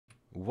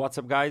What's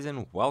up guys,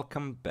 and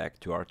welcome back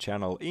to our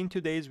channel. In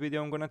today's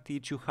video I'm gonna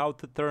teach you how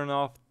to turn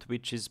off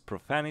Twitch's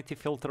profanity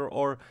filter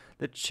or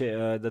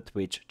the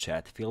Twitch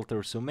chat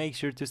filter, so make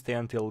sure to stay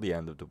until the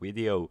end of the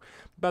video.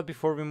 But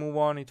before we move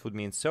on, it would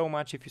mean so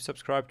much if you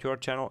subscribe to our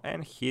channel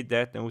and hit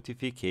that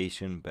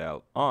notification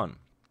bell on.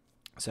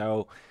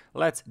 So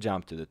let's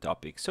jump to the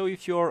topic. So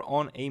if you're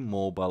on a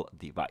mobile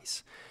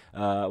device,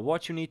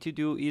 what you need to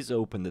do is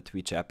open the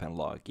Twitch app and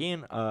log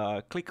in.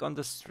 Click on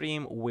the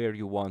stream where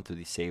you want to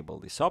disable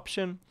this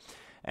option,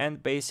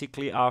 and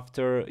basically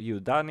after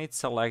you've done it,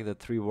 select the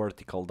three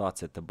vertical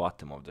dots at the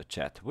bottom of the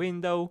chat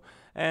window,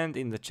 and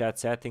in the chat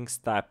settings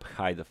tap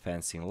hide the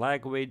fencing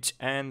language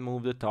and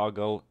move the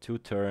toggle to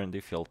turn the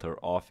filter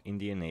off in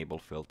the enable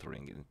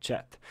filtering in the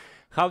chat.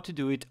 How to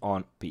do it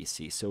on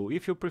PC. So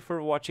if you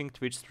prefer watching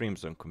Twitch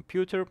streams on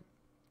computer,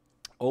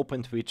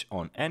 open Twitch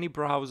on any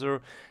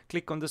browser,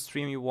 click on the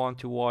stream you want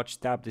to watch,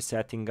 tap the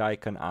setting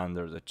icon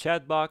under the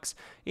chat box.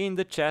 In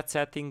the chat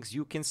settings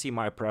you can see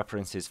my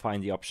preferences,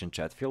 find the option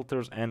chat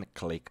filters and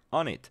click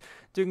on it.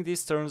 Doing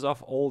this turns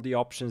off all the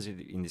options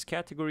in this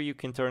category. You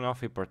can turn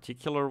off a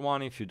particular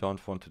one if you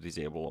don't want to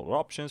disable all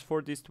options.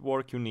 For this to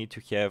work you need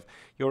to have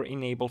your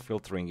enable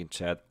filtering in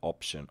chat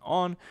option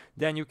on.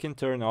 Then you can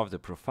turn off the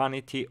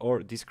profanity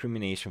or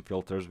discrimination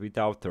filters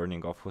without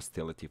turning off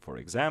hostility, for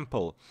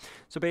example.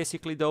 So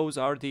basically those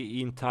are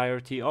the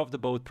entirety of the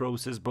both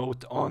process,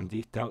 both on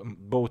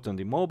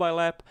the mobile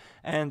app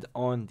and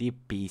on the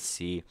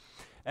PC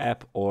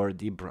app or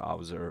the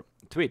browser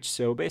Twitch.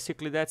 So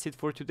basically that's it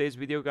for today's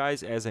video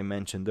guys. As I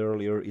mentioned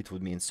earlier, it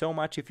would mean so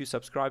much if you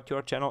subscribe to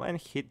our channel and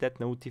hit that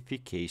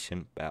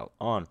notification bell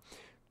on.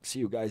 See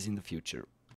you guys in the future.